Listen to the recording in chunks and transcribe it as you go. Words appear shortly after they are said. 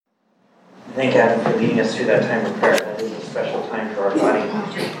Thank Adam for leading us through that time of prayer. That is a special time for our body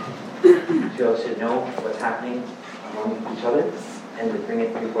to know what's happening among each other and to bring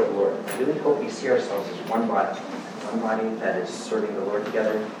it before the Lord. I really hope we see ourselves as one body that is serving the Lord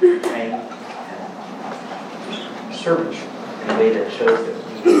together, praying and serving in a way that shows that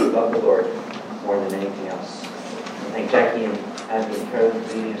we love the Lord more than anything else. And thank Jackie and Abby and Carolyn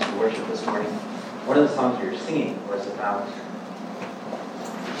for leading us to worship this morning. One of the songs we were singing was about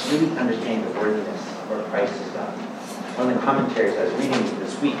really understanding the worthiness of what Christ has done. One of the commentaries I was reading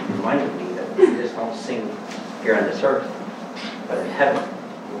this week reminded me that we just don't sing here on this earth, but in heaven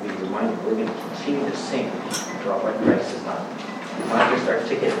we'll be reminded we're going to continue to sing about what Christ has done. Not just our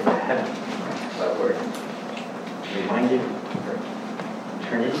ticket into heaven, but we're reminded for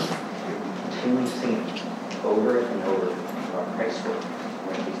eternity, continually singing over and over about Christ's work,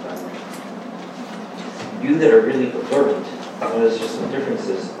 what He's done. You that are really observant notice just some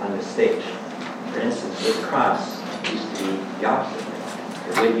differences on the stage. For instance, this cross used to be the opposite way.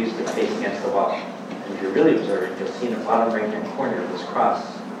 It really used to face against the wall. And if you're really observant, you'll see in the bottom right-hand corner of this cross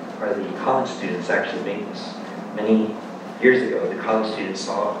where the college students actually made this. Many years ago, the college students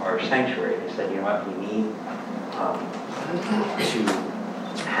saw our sanctuary. They said, you know what, we need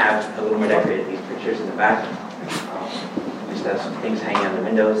to have a little more decorated. These pictures in the back. We used to have some things hanging on the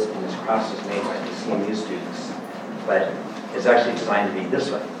windows, and this cross was made by the CMU students. But it's actually designed to be this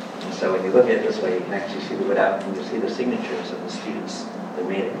way. And so when you look at it this way, you can actually see the wood out, and you see the signatures of the students that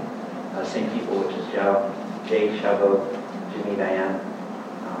made it. Same people, which is Jay, Shavo, Jimmy, Diane,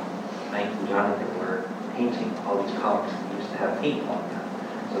 Mike, and Jonathan were painting all these columns. We used to have paint on them.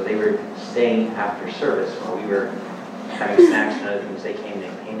 So they were staying after service while we were having snacks and other things. They came,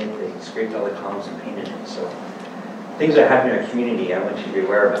 they painted, they scraped all the columns and painted it. So things are happening in our community. I want you to be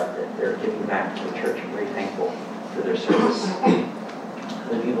aware about that. They're giving back to the church. I'm very thankful for their service.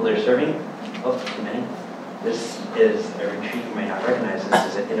 The people they're serving, too many. This is a retreat you may not recognize. This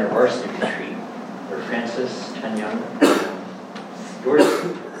is an InterVarsity retreat where Francis, Chen Young, and George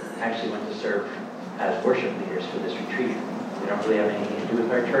actually went to serve as worship leaders for this retreat. They don't really have anything to do with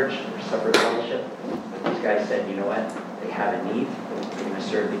our church. They're separate fellowship. But these guys said, you know what? They have a need. They're going to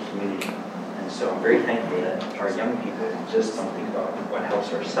serve the community. And so I'm very thankful that our young people just don't think about what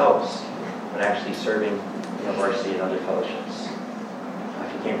helps ourselves, but actually serving varsity and other fellowships.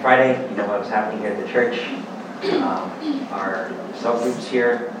 If you came Friday, you know what was happening here at the church. Our cell groups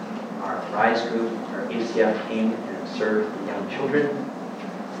here, our RISE group, our ACF came and served the young children.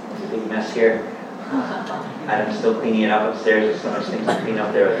 It's a big mess here. Adam's still cleaning it up upstairs. There's so much things to clean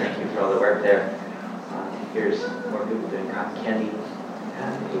up there. Thank you for all the work there. Here's more people doing cotton candy.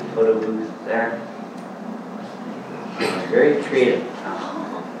 And a photo booth there. Very creative.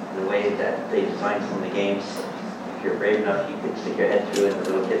 The way that they designed some of the games. If you're brave enough, you could stick your head through it, and the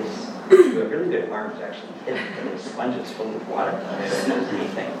little kids who have really good arms actually hit the sponges full of water. It was a neat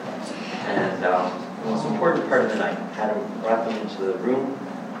thing. And the most important part of the night, Adam brought them into the room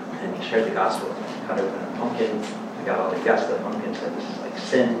and he shared the gospel. He cut open a pumpkin. We got all the guts of the pumpkin, said this is like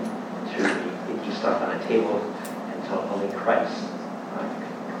sin, threw the icky stuff on a table, and told only Christ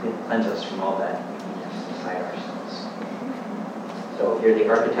cleanse us from all that weakness inside ourselves. So you're the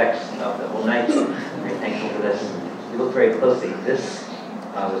architects of the whole night. I'm very thankful for this. You look very closely. This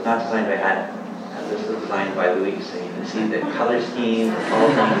was not designed by Adam. This was designed by Louise. So you can see the color scheme, the whole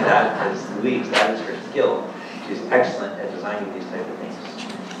thing. That is Louise. That is her skill. She's excellent at designing these type of things.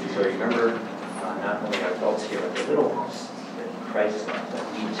 And so remember, not only our adults here, but the little ones that Christ loves, that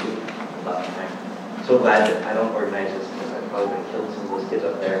we too love. And I'm so glad that I don't organize this because I probably would have killed some of those kids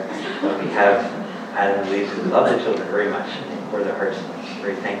up there. But we have Adam and Louise who love the children very much and pour their hearts. I'm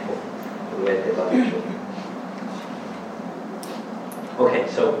very thankful for the way that they love their children. Okay,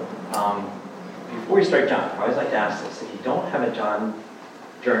 so before we start John, I always like to ask this. If you don't have a John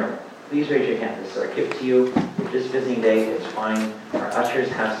journal, please raise your hand. This is our gift to you. If you're just visiting day, it's fine. Our ushers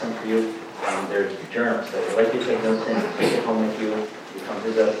have some for you. There's journals that would like you to take notes in, take it home with you. You come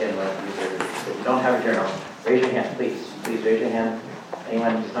visit us again, if you don't have a journal, raise your hand, please. Please raise your hand.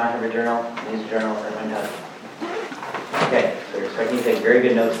 Anyone who does not have a journal, needs a journal, everyone does. Okay, so we're expecting you to take very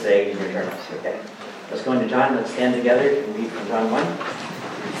good notes today in your journals. Okay, let's go into John. Let's stand together and read from John 1.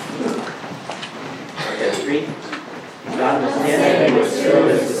 Okay, let's read. John was standing with two of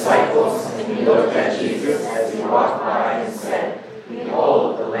his disciples, and he looked at Jesus as he walked by and said,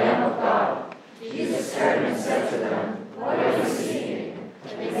 "Behold, the Lamb of God." Jesus turned and said to them, "What are you seeking?"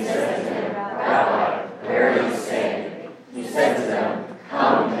 They said to him, "Rabbi, where are you staying?" He said to them,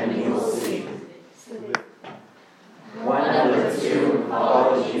 "Come and you will see." One of the two who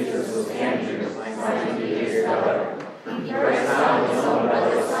followed Jesus was Andrew, Simon Peter's brother. He first found his own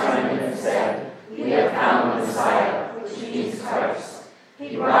brother Simon and said,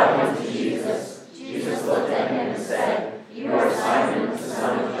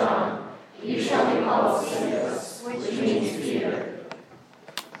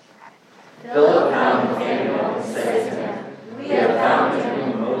 Philip found Nathanael and said to him, "We have found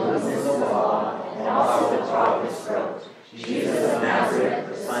him whom Moses in the law and also taught his throat, Jesus of Nazareth,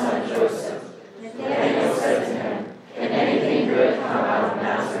 the son of Joseph." Nathanael said to him, "Can anything good come out of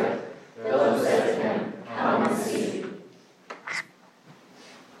Nazareth?" Philip said to him, "Come and see."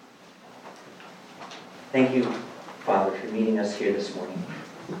 Thank you, Father, for meeting us here this morning.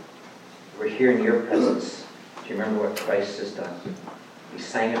 We're here in your presence to remember what Christ has done. We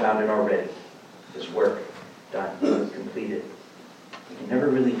sang about it already. His work done, completed. We can never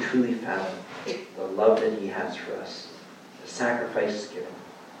really truly fathom the love that he has for us, the sacrifice given.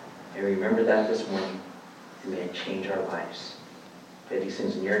 And remember that this morning, and may it change our lives. I pray these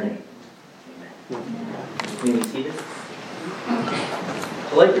things in your name. Amen. You may be seated.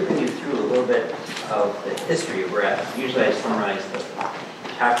 I'd like to bring you through a little bit of the history we're at. Usually I summarize the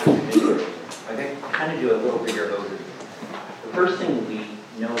chapters of history. I can kind of do a little bigger overview. The first thing we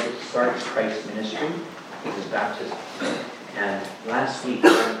know that starts Christ's ministry is his baptism. And last week we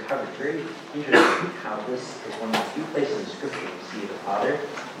covered very interesting how this is one of the few places in Scripture we see the Father,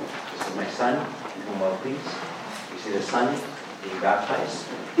 "This is my Son, in whom well pleased." We see the Son being baptized.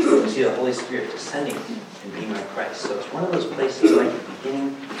 We see the Holy Spirit descending and being like Christ. So it's one of those places like the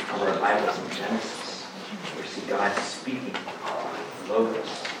beginning of our Bibles in Genesis, where we see God speaking, Logos,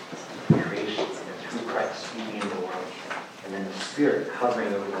 creation, and through Christ speaking in the world. And then the Spirit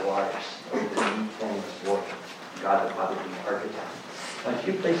hovering over the waters, over the new formless water. God the Father being architect. In a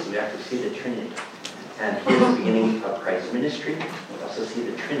few places we actually see the Trinity. And here's the beginning of Christ's ministry. We also see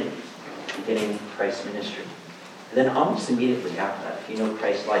the Trinity beginning Christ's ministry. And then almost immediately after that, if you know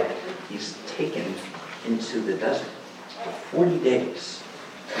Christ's life, he's taken into the desert for 40 days.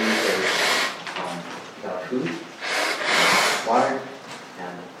 He is without food, water,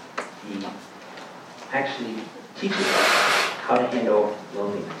 and he actually teaches us how to handle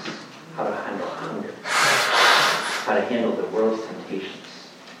loneliness, how to handle hunger, how to handle the world's temptations,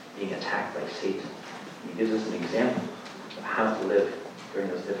 being attacked by Satan. He gives us an example of how to live during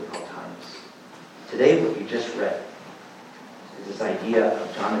those difficult times. Today, what you just read is this idea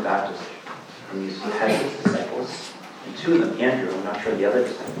of John the Baptist. And he had his disciples, and two of them, Andrew, I'm not sure the other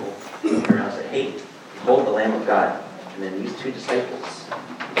disciple, came around and said, "Hey, behold the Lamb of God." And then these two disciples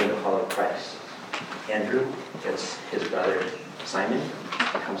begin to follow Christ. Andrew gets his brother Simon,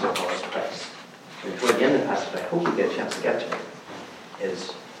 and comes and follows Christ. And toward the end of the passage, I hope we get a chance to get to it,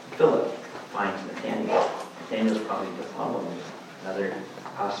 is Philip finds Nathanael. Nathanael's probably the following another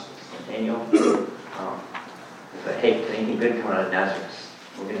Gospels. Nathanael said, "Hey, can anything good come out of Nazareth?"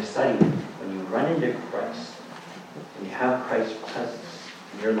 We're going to study when you run into Christ, when you have Christ's presence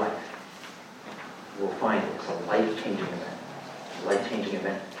in your life, you will find it's a life-changing event. A life-changing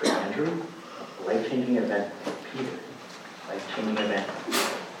event for Andrew, a life-changing event for Peter, a life-changing event for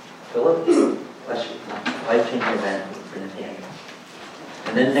Philip, bless you, a life-changing event for Nathanael.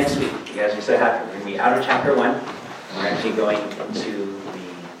 And then next week, you guys are so happy, we're going to be out of chapter 1, and we're actually going into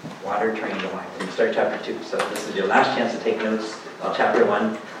the water triangle line. We're going to start chapter 2. So this is your last chance to take notes on chapter 1,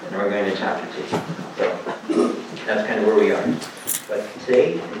 and then we're going to chapter 2. So that's kind of where we are. But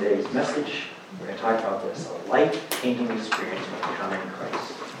today, in today's message, we're going to talk about this, a life-changing experience when encountering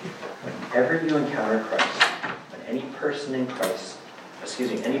Christ. Whenever you encounter Christ, when any person in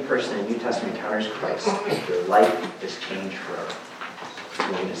New Testament encounters Christ, their life is changed forever. So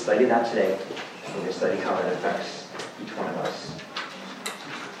we're going to study that today. We're going to study how that affects each one of us.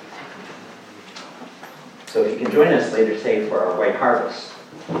 So if you can join us later today for our White Harvest,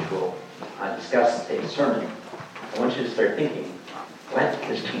 which we'll discuss today's sermon, I want you to start thinking, what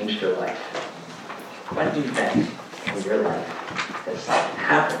has changed your life? What event in your life has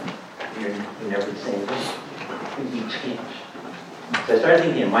happened that you're never the same again? What would you change? So I started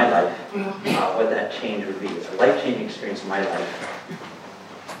thinking in my life what that change would be. A life-changing experience in my life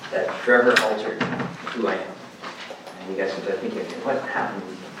that forever altered who I am. And you guys can start thinking, what happened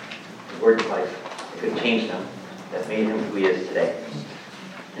in the Word's life that could change them, that made him who he is today?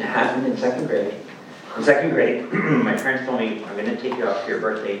 And it happened in second grade. In second grade, my parents told me, "I'm going to take you out for your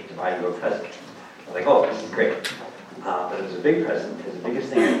birthday to buy you a present." I was like, "Oh, this is great." But it was a big present. It was the biggest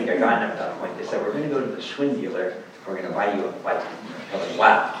thing I think I got at that point. They said, "We're going to go to the Schwinn dealer. We're going to buy you a bike." I was like,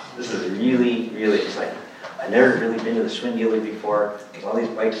 wow, this is really, really exciting. I'd never really been to the Schwinn dealer before. There's all these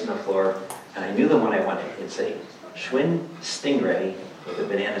bikes on the floor, and I knew the one I wanted. It's a Schwinn Stingray with a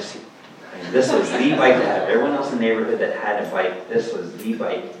banana seat. I mean, this was the bike to have. Everyone else in the neighborhood that had a bike, this was the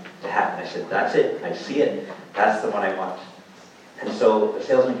bike to have. And I said, "That's it. I see it. That's the one I want." And so the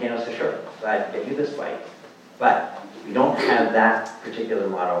salesman came and said, "Sure, glad to get you this bike, but we don't have that particular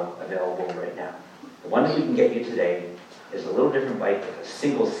model available right now. The one that we can get you today is a little different bike with a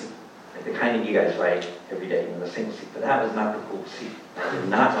single seat. like the kind that you guys ride every day, the single seat. But that was not the cool seat. I did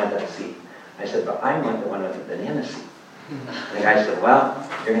not want that seat. I said, but I want the one with the banana seat. And the guy said, well,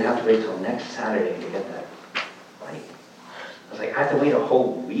 you're going to have to wait till next Saturday to get that bike. I was like, I have to wait a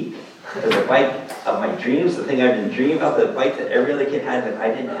whole week for the bike of my dreams, the thing I've been dreaming about, the bike that every other kid had that I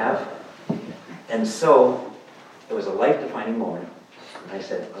didn't have. And so it was a life-defining moment. And I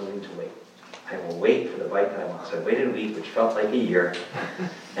said, I'm going to wait. I will wait for the bike that I want. So I waited a week, which felt like a year.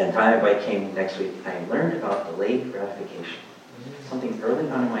 And finally, the bike came next week. I learned about delayed gratification. Something early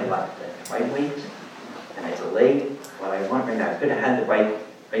on in my life that if I wait and I delay what I want right now, I could have had the bike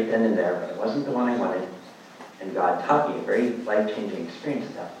right then and there, but it wasn't the one I wanted. And God taught me a very life-changing experience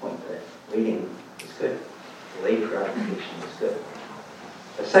at that point that waiting is good. Delayed gratification is good.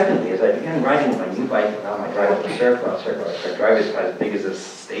 But secondly, as I began riding my new bike around my driveway, circle, our driveway is about as big as this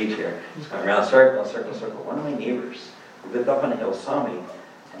stage here. It's going around circle. One of my neighbors who lived up on the hill saw me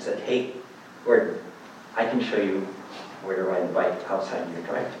and said, hey, Gordon, I can show you where to ride the bike outside your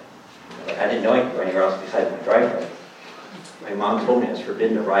driveway. I didn't know I could go anywhere else besides my driveway. My mom told me I was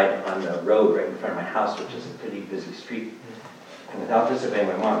forbidden to ride on the road right in front of my house, which is a pretty busy street. And without disobeying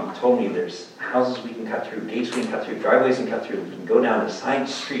my mom, he told me there's houses we can cut through, gates we can cut through, driveways we can cut through. We can go down the side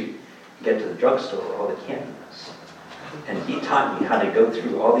street and get to the drugstore where all the candy is. And he taught me how to go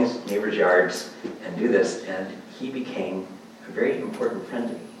through all these neighbors' yards and do this. And he became a very important friend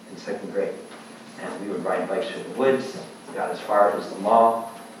to me in second grade. And we would ride bikes through the woods, got as far as the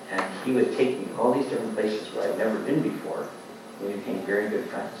mall, and he would take me all these different places where I'd never been before. We became very good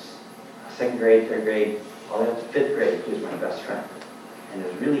friends. Second grade, third grade, all the way up to fifth grade, he was my best friend. And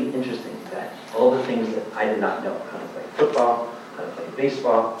it was really interesting that all the things that I did not know, how to play football, how to play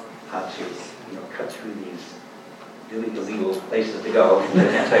baseball, how to cut through these illegal places to go, and I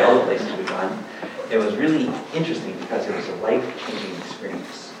can't tell you all the places we've gone. It was really interesting because it was a life-changing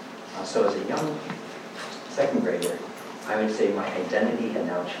experience. So as a young second grader, I would say my identity had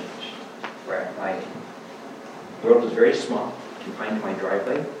now changed. Where my world was very small, confined to my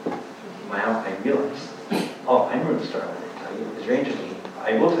driveway. Now I realized, I'm going to start with it. Tell you. It's very interesting.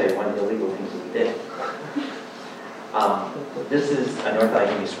 I will tell you one of the illegal things that we did. This is a North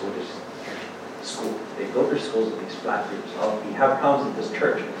Allegheny school. They built their schools with these flat roofs. We have problems at this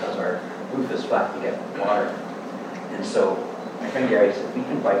church because our roof is flat to get water. And so my friend Gary said, we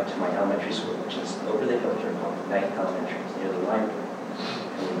can bike to my elementary school, which is over the hill here called Knight Elementary. It's near the library.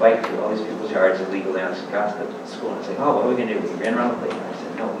 And we biked through all these people's yards illegally on got to the school. And I said, what are we going to do? We ran around the place. And I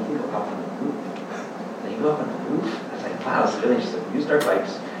said, no, we can go up on the roof. And you go up on the roof? I was like, wow, this is really interesting. We used our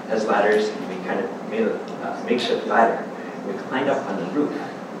bikes as ladders, and we kind of made a makeshift ladder. We climbed up on the roof.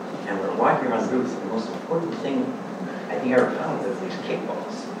 And we're walking around the roof. The most important thing I think I ever found was these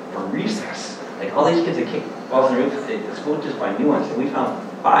kickballs from recess. Like all these kids that kick balls on the roof, the school would just buy new ones. And we found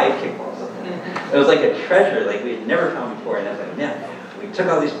 5 kickballs up there. It was like a treasure like we had never found before. And I was like, man, we took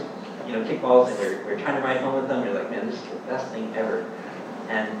all these kickballs and we're trying to ride home with them. We're like, man, this is the best thing ever.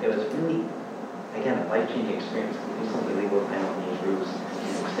 And it was really, again, a life-changing experience. To do something illegal, climb up on these roofs and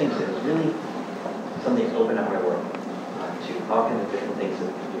these things. It was really something that opened up my world to all kinds of different things that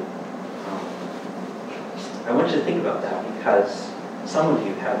we could do. I want you to think about that because some of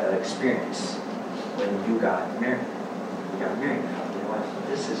you had that experience when you got married. You got married. You know what?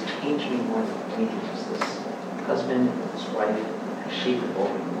 This has changed me more than anything else. This husband and this wife has shaped and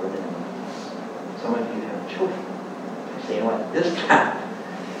molded me more than anything else. Some of you have children. You say, you know what? This cat,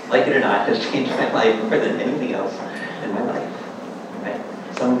 like it or not, has changed my life more than anything else in my life. Right?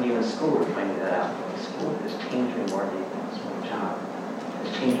 Some of you in school are finding that out. School has changed me more than anything else. My job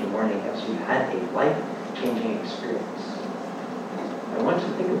has changed me more than anything else. You've had a life-changing experience. I want you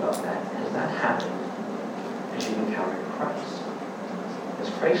to think about that. Has that happened as you encountered Christ? Has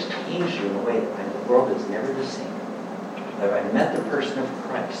Christ changed you in a way that the world is never the same? That I met the person of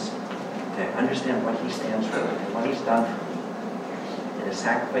Christ, and I understand what he stands for and what he's done for me, and the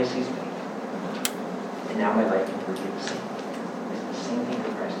sacrifice he's made. And now my life can be the same. It's the same thing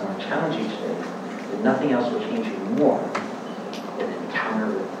for Christ. Now I challenge you today that nothing else will change you more than an encounter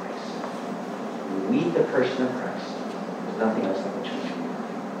with Christ. When you meet the person of Christ, there's nothing else that will change you more.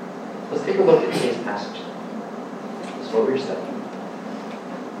 Let's take a look at today's passage. This is what we're studying.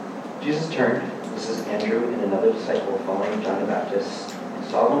 Jesus turned, this is Andrew and another disciple following John the Baptist, and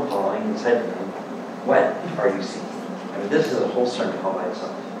saw them following and said to them, what are you seeking? I mean, this is a whole sermon all by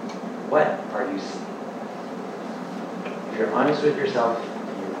itself. What are you seeking? If you're honest with yourself,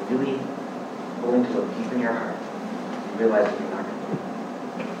 and you're really willing to look deep in your heart, you realize that you're not going to do it.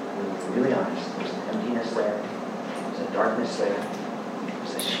 When you're really honest, there's an emptiness there, there's a darkness there,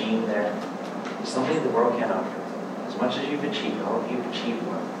 there's a shame there. It's something the world can't offer. As much as you've achieved, all of you've achieved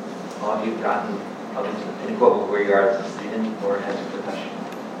well, All of you have gotten up into the pinnacle of where you are as a student or as a professional.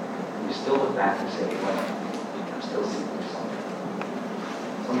 And you still look back and say, what? I'm still seeking something.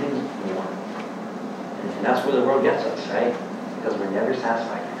 Something more. And that's where the world gets us, right? Because we're never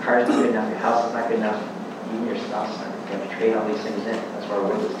satisfied. Your car's not good enough, your house is not good enough, even your spouse is not good enough. We trade all these things in. That's what our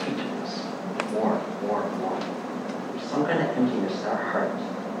world is teaching us. More. There's some kind of emptiness in our heart.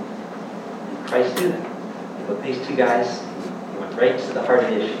 And Christ knew that. He looked at these two guys, he went right to the heart of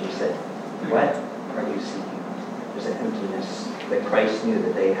the issue. He said, what are you seeking? There's an emptiness that Christ knew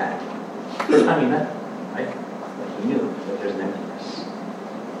that they had. First time he met them, right? But he knew that there's an emptiness.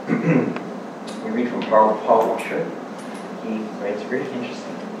 We read from Paul Washer. He writes very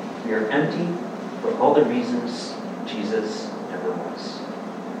interesting. We are empty for all the reasons Jesus never was.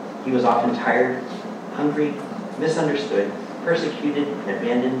 He was often tired, hungry, misunderstood, persecuted, and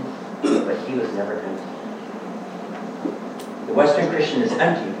abandoned, but he was never empty. The Western Christian is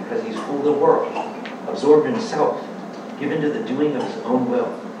empty because he's full of the world, absorbed in self, given to the doing of his own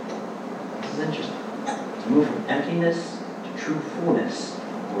will. This is interesting. To move from emptiness to true fullness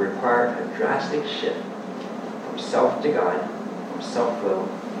will require a drastic shift from self to God, from self-will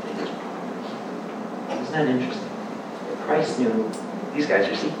to his will. Isn't that interesting? If Christ knew these guys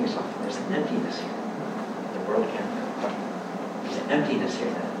are seeking something, there's an emptiness here. The world can't fill. There's an emptiness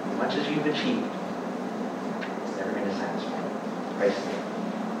here that, as much as you've achieved, it's never going to satisfy. Christ knew.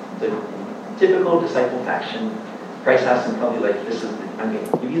 So, in typical disciple fashion, Christ asked them probably like, I'm going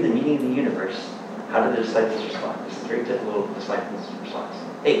to give you the meaning of the universe. How do the disciples respond? This is very typical disciples' response.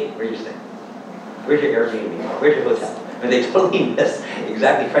 Hey, where are you staying? Where's your Airbnb? Where's your hotel? And they totally miss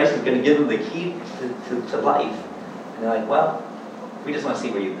exactly. Christ is going to give them the key to life. And they're like, well, we just want to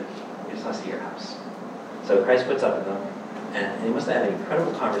see where you live. We just want to see your house. So Christ puts up with them, and they must have had an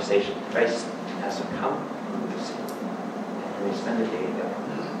incredible conversation. Christ asks them, come and you will see. And they spend the day together.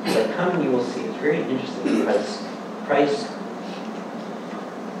 But come and you will see. It's very interesting because Christ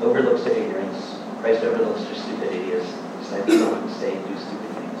overlooks their ignorance. Christ overlooks their stupidity as disciples don't stay and do stupid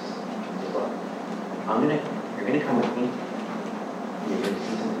things. He says, look, you're going to come with me, and you're going to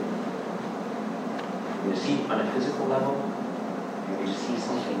see something. You're going to see on a physical level, you're going to see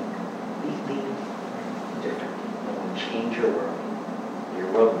something completely different that will change your world.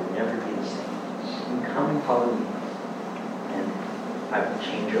 Your world will never be the same. You come and follow me, and I will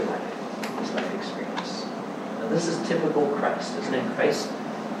change your life, this life experience. Now this is typical Christ, isn't it? Christ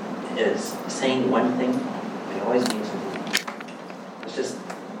is saying one thing, but he always means something. Let's just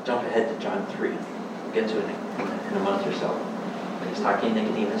jump ahead to John 3. We'll get to it in a month or so. But he's talking to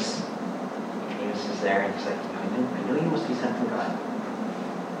Nicodemus. Nicodemus is there, and he's like, I know you must be sent from God.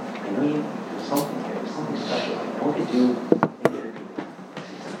 I know you, there's something here, there's something special. I know what to do. I think you're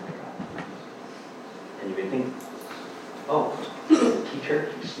sent from God. And you may think, oh, the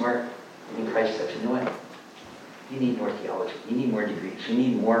teacher, he's smart. And then Christ says, you know what? You need more theology. You need more degrees. You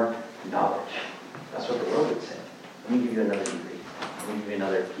need more knowledge. That's what the world would say. Let me give you another degree. Let me give you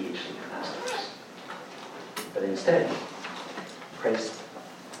another PhD, master's. But instead, Christ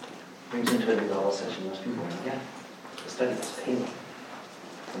brings into a new level says you must be born again. The study is painful.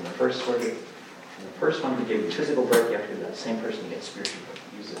 From the first one who gave you physical birth, you have to be that same person to get spiritual birth.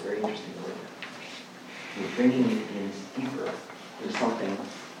 He uses a very interesting word. He's bringing you in deeper into something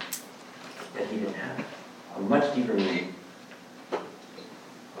that he didn't have. A much deeper meaning.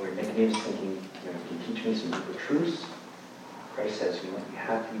 Where Nicodemus is thinking, you can teach me some deeper truths. Christ says, you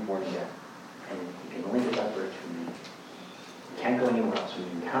have to be born again. And you can only get that birth from me. You can't go anywhere else. When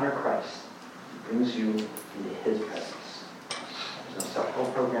you encounter Christ, he brings you into his presence. There's no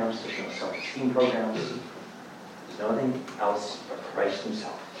self-help programs, there's no self-esteem programs. There's nothing else but Christ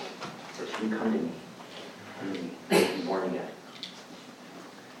himself. That you come to me, be born again.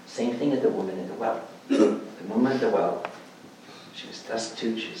 Same thing at the woman at the well. The woman at the well, she was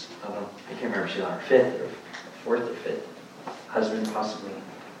destitute. I can't remember if she was on her fifth or fourth or fifth husband, possibly,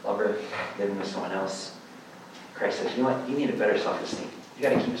 lover, living with someone else. Christ says, you know what? You need a better self-esteem. You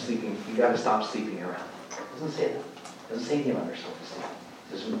got to keep sleeping. You got to stop sleeping around. It doesn't say that. It doesn't say anything about their self-esteem.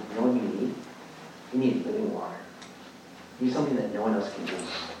 It says, you know what you need? You need living water. You need something that no one else can do.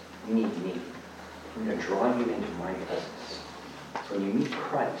 You need me. I'm going to draw you into my presence. So when you meet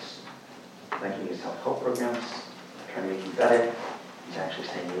Christ, not giving you self-help programs, trying to make you better, he's actually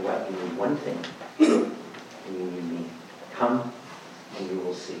saying, you know what? You need one thing, and you need me. Come, and you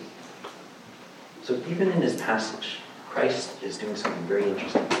will see. So even in this passage, Christ is doing something very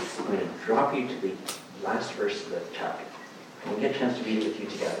interesting. I'm going to drop you to the last verse of the chapter. And we'll get a chance to read it with you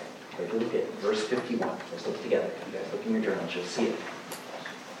together. Take a look at verse 51. Let's look together. You guys look in your journals, you'll see it.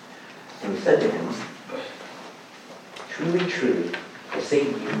 And he said to him, truly, truly, I say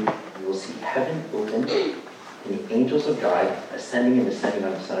to you, will see heaven open and the angels of God ascending and descending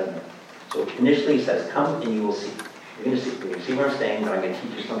on the Son of Man. So initially he says, come and you will see. You're going to see. You're going to see what I'm saying, but I'm going to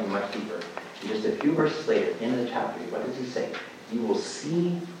teach you something much deeper. And just a few verses later, in the chapter, what does he say? You will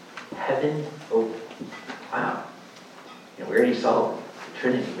see heaven open. Wow. We already saw the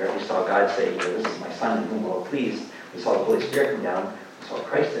Trinity. We already saw God say, this is my Son in whom I'm well pleased. We saw the Holy Spirit come down. We saw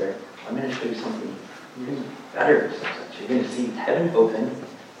Christ there. I'm going to show you something even better. You're going to see heaven open,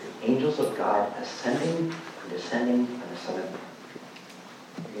 the angels of God ascending and descending on the Son of Man.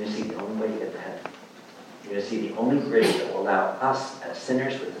 You're going to see the only way to get to heaven. You're going to see the only bridge that will allow us as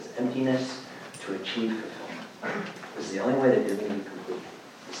sinners with this emptiness to achieve fulfillment. This is the only way that you're going to be complete.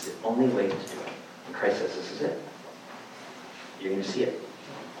 This is the only way to do it. And Christ says this is it. You're going to see it.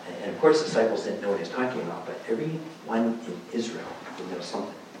 And of course the disciples didn't know what he was talking about, but everyone in Israel would know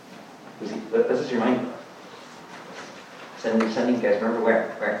something. What does this remind you of? Sending, you guys remember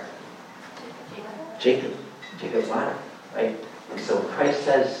where? Jacob. Jacob's ladder, right? And so Christ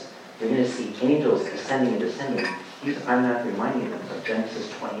says, you're going to see angels ascending and descending. I'm not reminding them of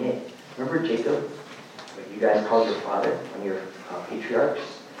Genesis 28. Remember Jacob, what you guys called your father, one of your patriarchs?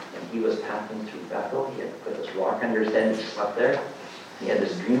 And he was passing through Bethel. He had put this rock under his head and he slept there. He had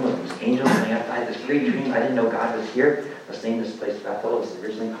this dream of these angels coming up. I had this great dream. I didn't know God was here. Let's name this place Bethel. It was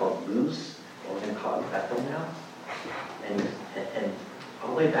originally called Luz. We're going to call it Bethel now. And all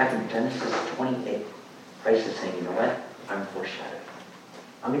the way back in Genesis 28, Christ is saying, you know what? I'm foreshadowing.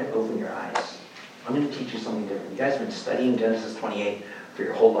 I'm going to open your eyes. I'm going to teach you something different. You guys have been studying Genesis 28 for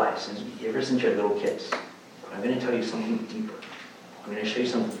your whole lives, ever since you're little kids. But I'm going to tell you something deeper. I'm going to show you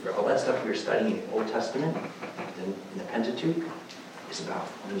something deeper. All that stuff we were studying in the Old Testament, in the Pentateuch, is about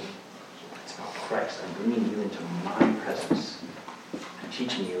me. It's about Christ. I'm bringing you into my presence. I'm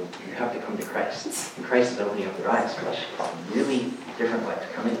teaching you, you have to come to Christ. And Christ is opening up your eyes for a really different life.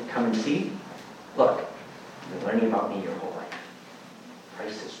 Come and see. Look, you've been learning about me your whole life.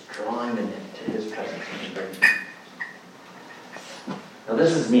 Christ is drawing them into his presence and bringing them. Now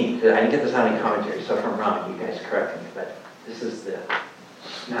this is me. I didn't get this on any commentary, so if I'm wrong, you guys correct me. But this is the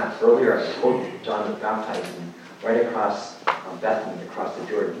map. Earlier I quoted John the Baptizing right across Bethany, across the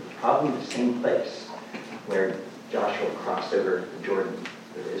Jordan. Probably the same place where Joshua crossed over the Jordan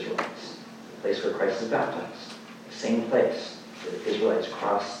with the Israelites. The place where Christ is baptized. The same place where the Israelites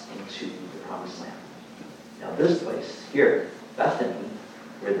crossed into the Promised Land. Now this place here, Bethany,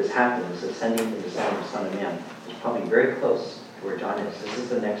 where this happened, this ascending and descending of the Son of Man, is probably very close to where John is. This is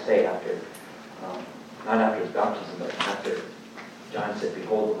the next day after, not after his baptism, but after John said,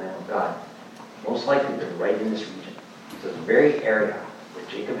 behold the Lamb of God. Most likely they're right in this region. So the very area where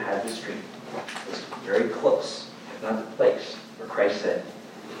Jacob had this dream was very close, if not the place, where Christ said,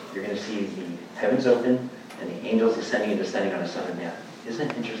 you're going to see the heavens open and the angels ascending and descending on the Son of Man.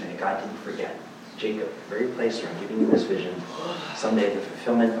 Isn't it interesting that God didn't forget? Jacob, the very place where I'm giving you this vision, someday the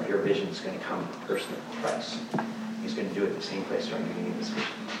fulfillment of your vision is going to come in the person of Christ. He's going to do it in the same place where I'm giving you this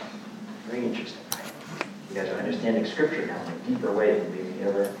vision. Very interesting, right? You guys are understanding Scripture now in a deeper way than maybe you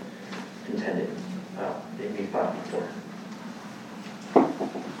ever intended, than we thought before.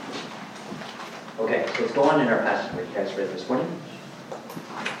 Okay, so let's go on in our passage where you guys read this morning.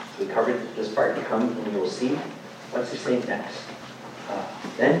 So we covered this part. You come and you will see. What's he saying next?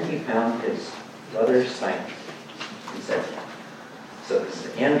 Then he found his brother Simon and said to him. So this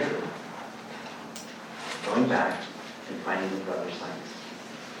is Andrew going back and finding his brother Simon.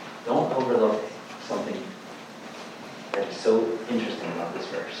 Don't overlook something that is so interesting about this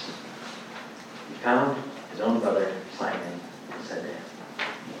verse. He found his own brother Simon and said to him.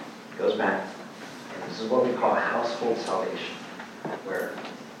 He goes back, and this is what we call household salvation, where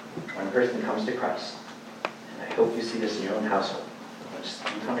one person comes to Christ. And I hope you see this in your own household.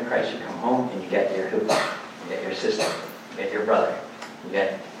 You come to Christ, you come home, and you get your hookup, you get your sister, you get your brother, you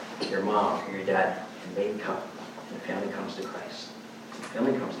get your mom or your dad, and they come, and the family comes to Christ. The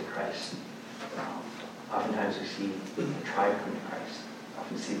family comes to Christ. Oftentimes we see the tribe come to Christ.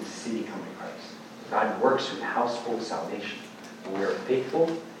 Often see the city come to Christ. God works through household salvation. When we are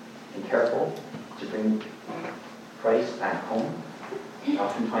faithful and careful to bring Christ back home,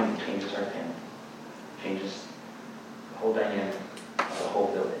 oftentimes it changes our family, changes the whole dynamic of the whole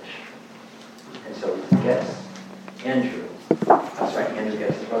village. And so he gets Andrew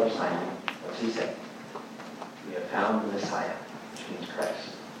gets his brother Simon. What's he say? We have found the Messiah, which means Christ.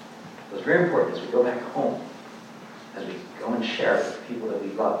 So it's very important as we go back home, as we go and share with the people that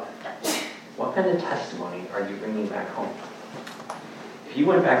we love. What kind of testimony are you bringing back home? If you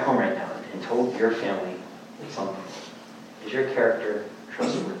went back home right now and told your family something, is your character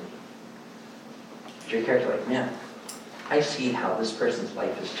trustworthy? Is your character like, man, I see how this person's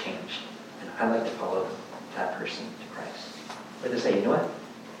life has changed, and I like to follow that person to Christ. Or to say, you know what?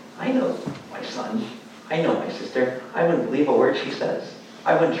 I know my son. I know my sister. I wouldn't believe a word she says.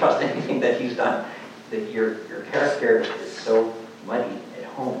 I wouldn't trust anything that he's done. That your character is so muddy at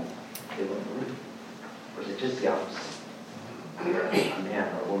home, they wouldn't believe. Or is it just the opposite? You're a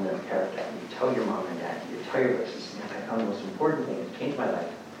man or a woman of character, and you tell your mom and dad, you tell your brothers, I found the most important thing that changed my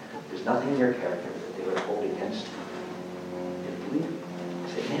life. There's nothing in your character that they would hold against you. They believe you.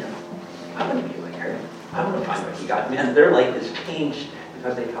 You say, man, I want to be like her. I want to find what he got. Man, their life has changed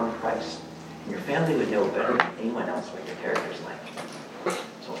because they found Christ. And your family would know better than anyone else what your character's like.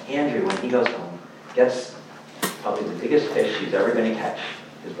 So Andrew, when he goes home, gets probably the biggest fish he's ever going to catch.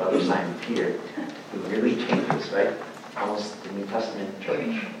 His brother Simon Peter, who really changes, right? Almost the New Testament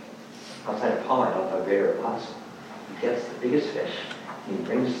church. Outside of Paul, I don't know a greater apostle. He gets the biggest fish, and he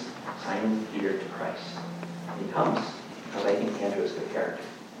brings Simon Peter to Christ. And he comes, because I think Andrew is good character.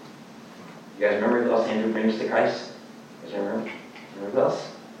 You guys remember who else Andrew brings to Christ? You guys remember? Remember who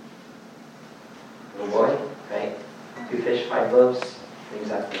else? Little boy, right? 2 fish, 5 loaves, brings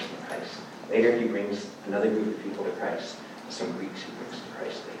that person to Christ. Later he brings another group of people to Christ. Some Greeks he brings to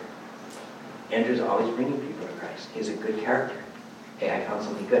Christ later. Andrew's always bringing people to Christ. He has a good character. Hey, I found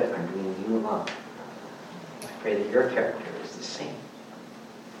something good. I'm bringing you along. I pray that your character is the same.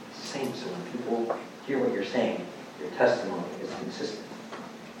 It's the same, so when people hear what you're saying, your testimony is consistent.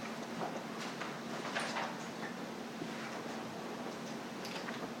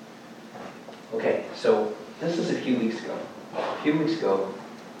 Okay, so this is a few weeks ago. A few weeks ago,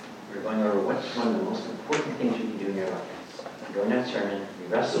 we were going over what's one of the most important things you can do in your life. During that sermon, we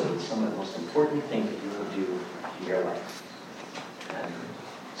wrestled with some of the most important things that you will do in your life. And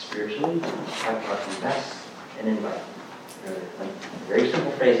spiritually, talk about confess and invite. A very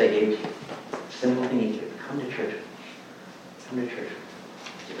simple phrase I gave to you. Simple thing you do. Come to church with me. Come to church with me.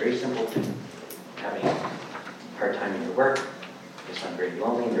 It's a very simple thing. Having a hard time in your work, you're someone very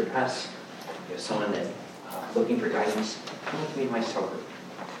lonely and depressed, you have someone that looking for guidance, come with me to my cell group.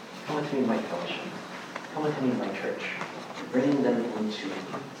 Come with me to my fellowship. Come with me to my church. Bringing them into the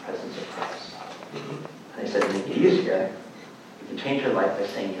presence of Christ. And I said, to make it easier, you can change your life by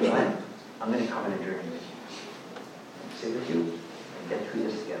saying, you know what? I'm going to come on a journey with you. Sit with you and get through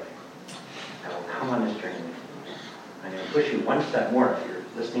this together. I will come on this journey with you. I'm going to push you one step more if you're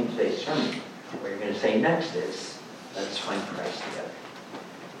listening to today's sermon. What you're going to say next is, let's find Christ together.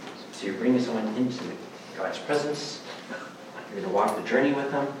 So you're bringing someone into God's presence. You're going to walk the journey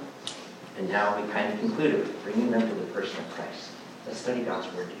with them. And now we kind of concluded with bringing them to the person of Christ. Let's study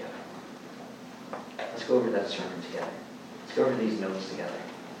God's Word together. Let's go over that sermon together. Let's go over these notes together.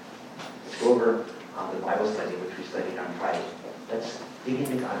 Let's go over the Bible study, which we studied on Friday. Let's dig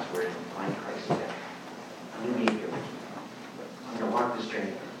into God's Word and find Christ together. I'm going to be here with you. I'm going to walk this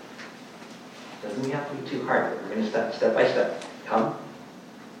journey. Doesn't have to be too hard, but we're going to step by step. Come,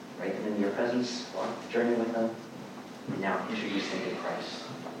 invite them into your presence, walk the journey with them, and now introduce them to Christ.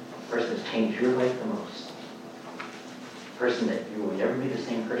 The person that's changed your life the most. The person that you will never be the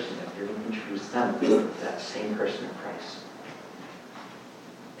same person, but you're going to introduce them to that same person of Christ.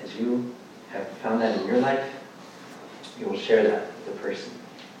 As you have found that in your life, you will share that with the person.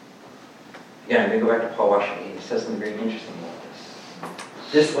 Again, I'm going to go back to Paul Washer. He says something very interesting about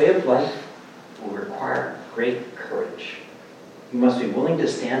this. This way of life will require great courage. You must be willing to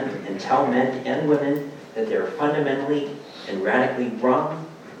stand and tell men and women that they are fundamentally and radically wrong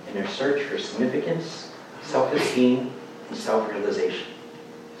in their search for significance, self-esteem, and self-realization.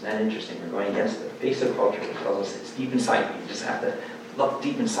 Isn't that interesting? We're going against the face of culture, which tells us it's deep inside you. You just have to look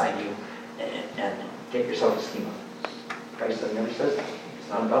deep inside you and get your self-esteem up. Christ never says that. It's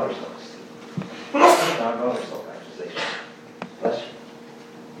not about our self-esteem. It's not about our self-actualization. Bless you.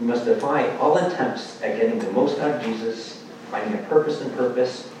 You must defy all attempts at getting the most out of Jesus, finding a purpose in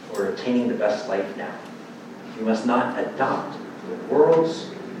purpose, or attaining the best life now. You must not adopt the world's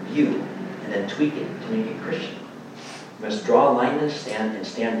view and then tweak it to make it Christian. You must draw a line in the sand and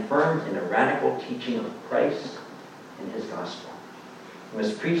stand firm in the radical teaching of Christ and His gospel. You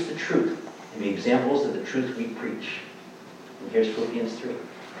must preach the truth and be examples of the truth we preach. And here's Philippians 3.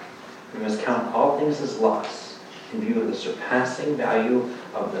 We must count all things as loss in view of the surpassing value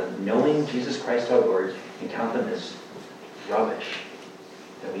of the knowing Jesus Christ our Lord, and count them as rubbish,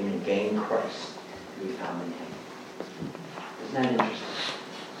 that we may gain Christ, who we found in Him. Isn't that interesting?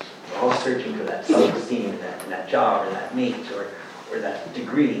 We're all searching for that self-esteem and that job or that mate or that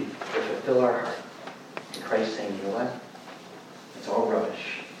degree to fulfill our heart. And Christ saying, you know what? It's all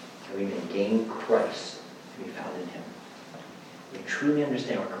rubbish, that we may gain Christ, to be found in Him. We truly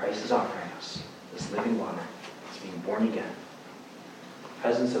understand what Christ is offering us, this living water, this being born again,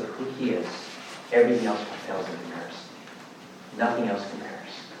 presence of who he is, everything else pales in comparison. Nothing else compares.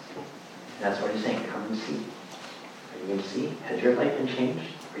 And that's what he's saying. Come and see. Are you going to see? Has your life been changed?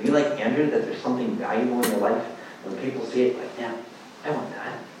 Are you like Andrew, that there's something valuable in your life? When people see it, like, yeah, I want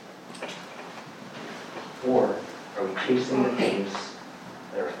that. Or are we chasing the things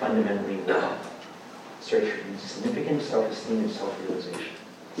that are fundamentally wrong? Search for significant self-esteem and self-realization.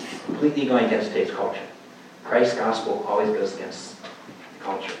 Completely going against today's culture. Christ's gospel always goes against the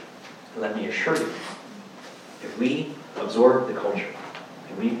culture. And let me assure you, if we absorb the culture,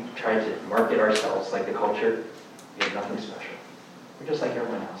 and we try to market ourselves like the culture, we have nothing special. We're just like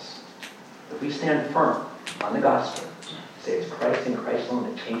everyone else. If we stand firm on the gospel, say it's Christ and Christ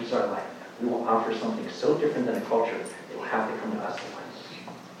alone that changes our life, we will offer something so different than the culture, it will have to come to us at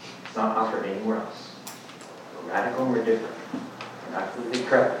once. It's not offered anywhere else. We're radical and we're different. We're not completely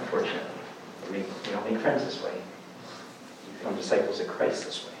correct, unfortunately. We don't make friends this way. We become disciples of Christ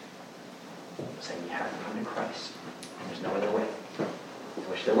this way. Saying you have to come to Christ. There's no other way. I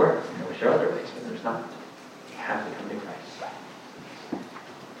wish there were. I wish there were other ways, but there's not. You have to come to Christ.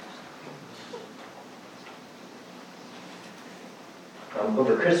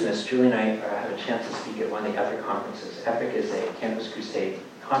 Over Christmas, Julie and I had a chance to speak at one of the EPIC conferences. EPIC is a Campus Crusade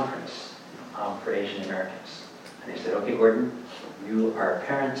conference for Asian Americans. And they said, okay, Gordon, you are a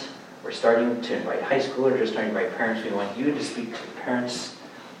parent. We're starting to invite high schoolers. We're starting to invite parents. We want you to speak to the parents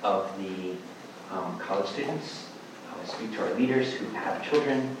of the college students. Speak to our leaders who have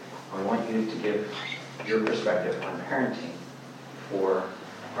children. And we want you to give your perspective on parenting for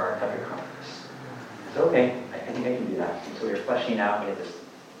our EPIC conference. I said, okay, I think I can do that. And so we were fleshing out. We had this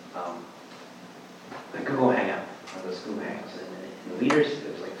a Google Hangout, one of those Google Hangouts. And the leaders,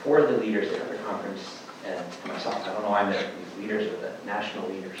 it was like 4 of the leaders at the conference, and myself, I don't know why I'm there. These leaders are the national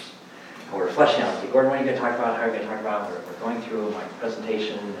leaders. And we're fleshing out, okay, Gordon, what are you going to talk about? How are you going to talk about? We're going through my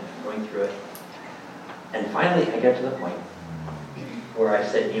presentation and going through it. And finally, I get to the point where I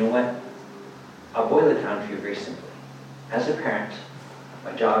said, you know what? I'll boil it down for you very simply. As a parent,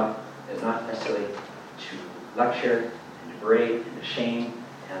 my job is not necessarily to lecture and to berate and to shame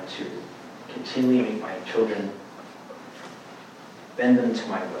and to continually make my children bend them to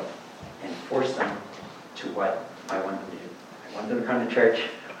my will and force them to what I want them to do. I want them to come to church.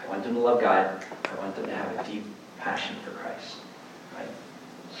 I want them to love God. I want them to have a deep passion for Christ. Right?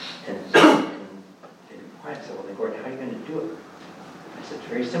 And I said, well, then, Gordon, how are you going to do it? I said, it's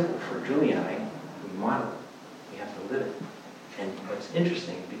very simple. For Julie and I, we model it. We have to live it. And what's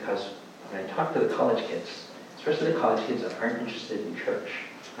interesting, because when I talk to the college kids, especially the college kids that aren't interested in church,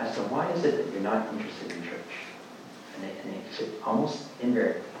 I said, why is it that you're not interested in church? And they said, almost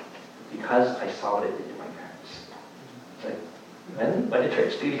invariably, because I saw what it did to my parents. It's like, really? What did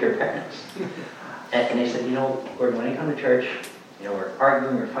church do to your parents? And they said, Gordon, when I come to church, we're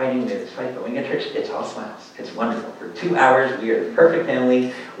arguing, we're fighting, we have this fight, but when we get to church, it's all smiles. It's wonderful. For 2 hours, we are the perfect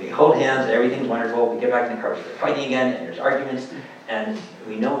family. We hold hands, everything's wonderful. We get back in the car, we start fighting again, and there's arguments, and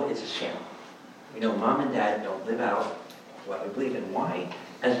we know it's a sham. We know mom and dad don't live out what we believe in. Why,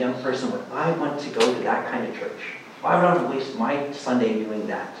 as a young person, would I want to go to that kind of church? Why would I want to waste my Sunday doing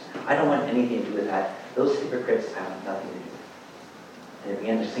that? I don't want anything to do with that. Those hypocrites have nothing to do with it. And it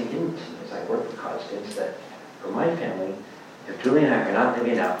began to sink into me as I worked with college kids that for my family, if Julie and I are not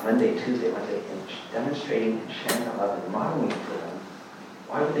living out Monday, Tuesday, Wednesday, and demonstrating and sharing our love and modeling for them,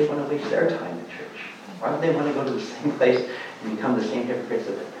 why would they want to waste their time in church? Why would they want to go to the same place and become the same hypocrites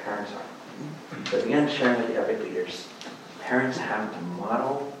that their parents are? So again, sharing with the EPIC leaders, parents have to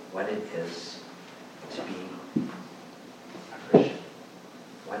model what it is to be a Christian.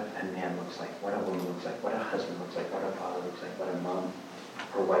 What a man looks like, what a woman looks like, what a husband looks like, what a father looks like, what a mom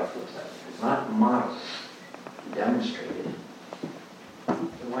or wife looks like. If it's not modeled, demonstrated,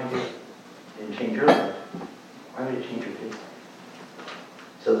 then why do it? It didn't change your life. Why would it change your kids' life?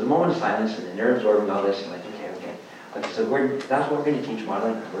 So there's a moment of silence, and they're absorbing all this, and like, okay. So that's what we're going to teach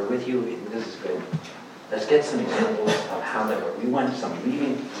modeling. We're with you. This is good. Let's get some examples of how that works. We want some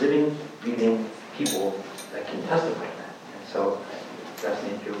living, breathing people that can testify to that. And so that's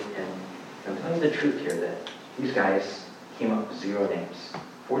the truth. And I'm telling you the truth here that these guys came up with 0 names.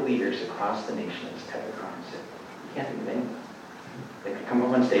 4 leaders across the nation in this type of conference. You can't think of anyone. They could come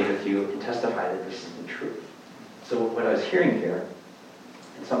up on stage with you and testify that this is the truth. So what I was hearing here,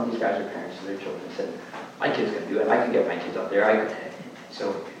 and some of these guys are parents of their children, said, my kid's going to do it. I can get my kids up there.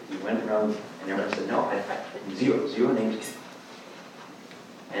 So we went around and everyone said, no, zero names.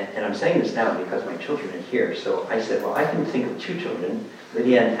 And I'm saying this now because my children are here. So I said, well, I can think of 2 children,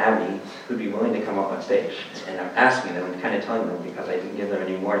 Lydia and Abby, who'd be willing to come up on stage. And I'm asking them and kind of telling them, because I didn't give them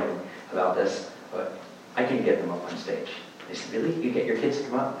any warning about this, but I can get them up on stage. They said, really? You get your kids to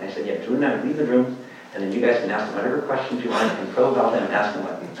come up? And I said, yeah, Julie and I would leave the room, and then you guys can ask them whatever questions you want and probe about them and ask them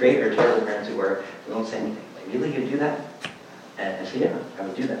what great or terrible parents we were. We won't say anything. Like, really, you do that? And I said, yeah, I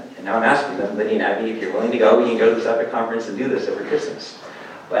would do that. And now I'm asking them, Lydia and Abby, if you're willing to go, we can go to this epic conference and do this over Christmas.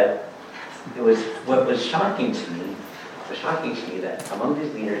 But what was shocking to me that among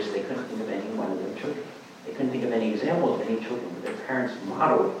these leaders, they couldn't think of any one of their children. They couldn't think of any example of any children where their parents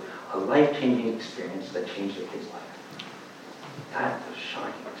modeled a life-changing experience that changed their kid's life. That was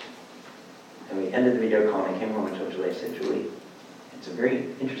shocking. And we ended the video call, and I came home and told Julie, I said, Julie, it's a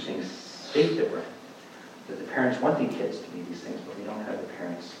very interesting state that we're in. That the parents want the kids to be these things, but we don't have the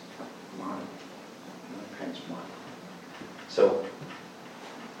parents model. So,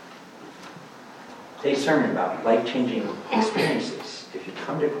 today's sermon about life-changing experiences. If you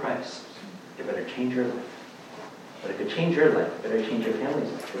come to Christ, it better change your life. But if it change your life, it better change your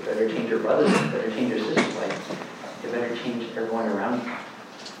family's life. It better change your brother's life. It better change your sister's life. It better change everyone around you.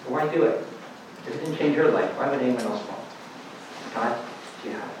 Why do it? If it didn't change your life, why would anyone else want it? God,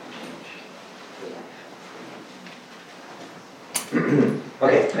 you have to change your life.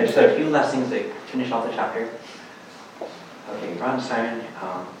 Okay, I just had a few last things to finish off the chapter. Okay, Ron Simon,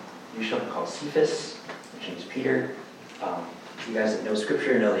 you shall be called Cephas, which means Peter. You guys that know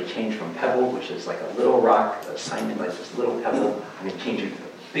Scripture know they changed from pebble, which is like a little rock. Simon likes this little pebble, and they changed it to a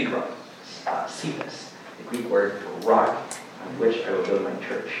big rock. Cephas, the Greek word for rock, on which I will build my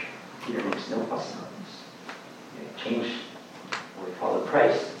church. Peter makes no fuss about this. Change, or we follow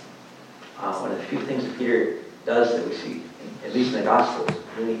Christ. One of the few things that Peter does that we see, at least in the Gospels,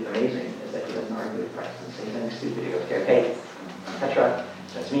 really amazing, is that he doesn't argue with Christ and say something stupid. He goes, okay, Petra,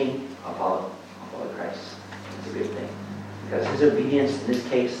 that's me, I'll follow Christ. It's a good thing. Because his obedience in this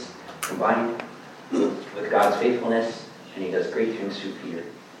case, combined with God's faithfulness, and he does great things through Peter.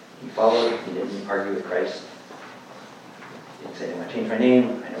 He followed, he didn't argue with Christ. He didn't say, I'm going to change my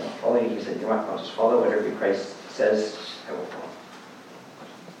name, I don't want to follow you. He said, you know what, I'll just follow whatever Christ says, I will follow.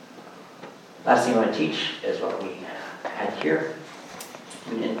 Last thing I want to teach is what we had here.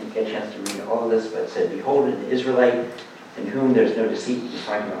 We didn't get a chance to read all of this, but it said, behold, an Israelite in whom there's no deceit. You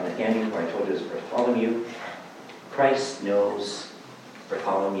find him on the handy, where I told you is Bartholomew. Christ knows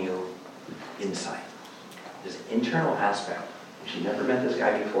Bartholomew inside. There's an internal aspect. She never met this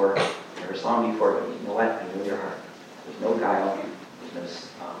guy before, never saw him before, but you know what? I know your heart. There's no guile, there's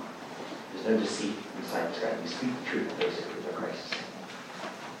no deceit inside this guy. You speak the truth, basically, to Christ.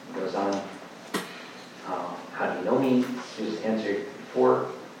 He goes on, how do you know me? Jesus answered,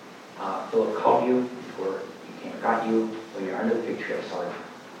 before Philip called you, before he came and got you, when you're under the fig tree, I saw you.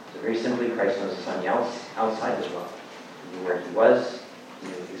 So very simply, Christ knows us on the outside as well. He knew where he was, he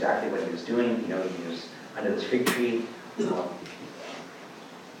knew exactly what he was doing, he was under this fig tree,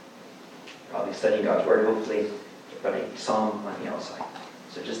 probably studying God's word, hopefully, but he saw him on the outside.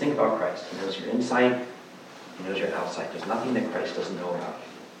 So just think about Christ. He knows your inside, he knows your outside. There's nothing that Christ doesn't know about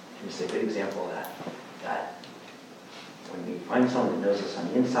you. And it's a good example of that when we find someone that knows us on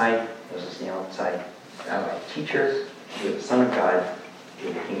the inside, knows us on the outside, rabbi, teacher, you're the Son of God,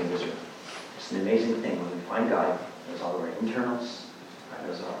 you're the King of Israel. It's an amazing thing when we find God, knows all of our internals, God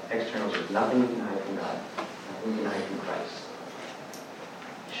knows all our externals. There's nothing we can hide from God, nothing we can hide from Christ.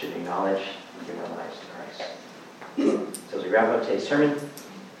 We should acknowledge and give our lives to Christ. So as we wrap up today's sermon,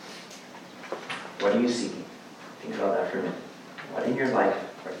 what are you seeking? Think about that for a minute. What in your life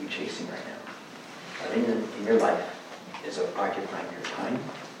are you chasing right now? What in your life is occupying your time,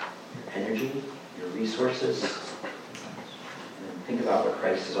 your energy, your resources? And then think about what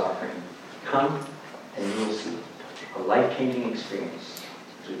Christ is offering. Come and you will see a life-changing experience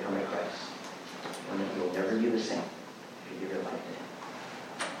as we come to Christ. One that you will never be the same if you give your life to him.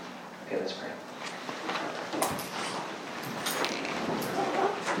 Okay, let's pray.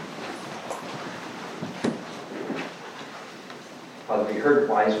 Father, we heard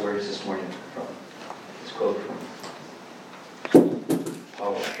wise words this morning from this quote from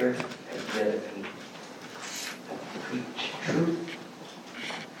Paul Washer, idea that we preach truth.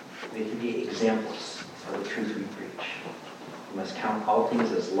 We have to be examples of the truth we preach. We must count all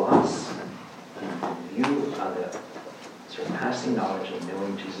things as loss in view of the surpassing knowledge of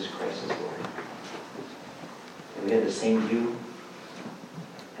knowing Jesus Christ as Lord. And we have the same view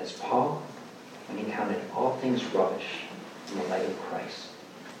as Paul when he counted all things rubbish in the light of Christ.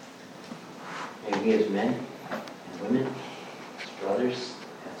 May we as men and women, as brothers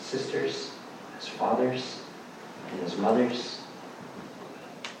and sisters, as fathers and as mothers,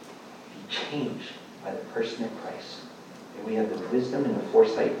 be changed by the person of Christ. May we have the wisdom and the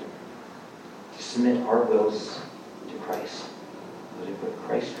foresight to submit our wills to Christ. As we put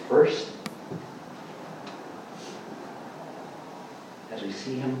Christ first,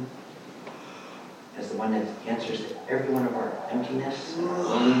 see him as the one that answers to every one of our emptiness, and our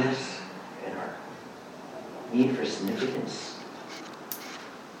loneliness, and our need for significance.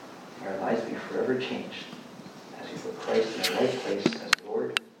 May our lives be forever changed as we put Christ in our right place as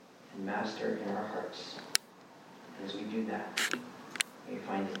Lord and Master in our hearts. And as we do that, may we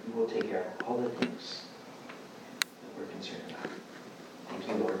find that you will take care of all the things that we're concerned about. Thank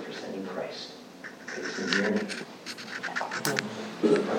you, Lord, for sending Christ. It is in your name.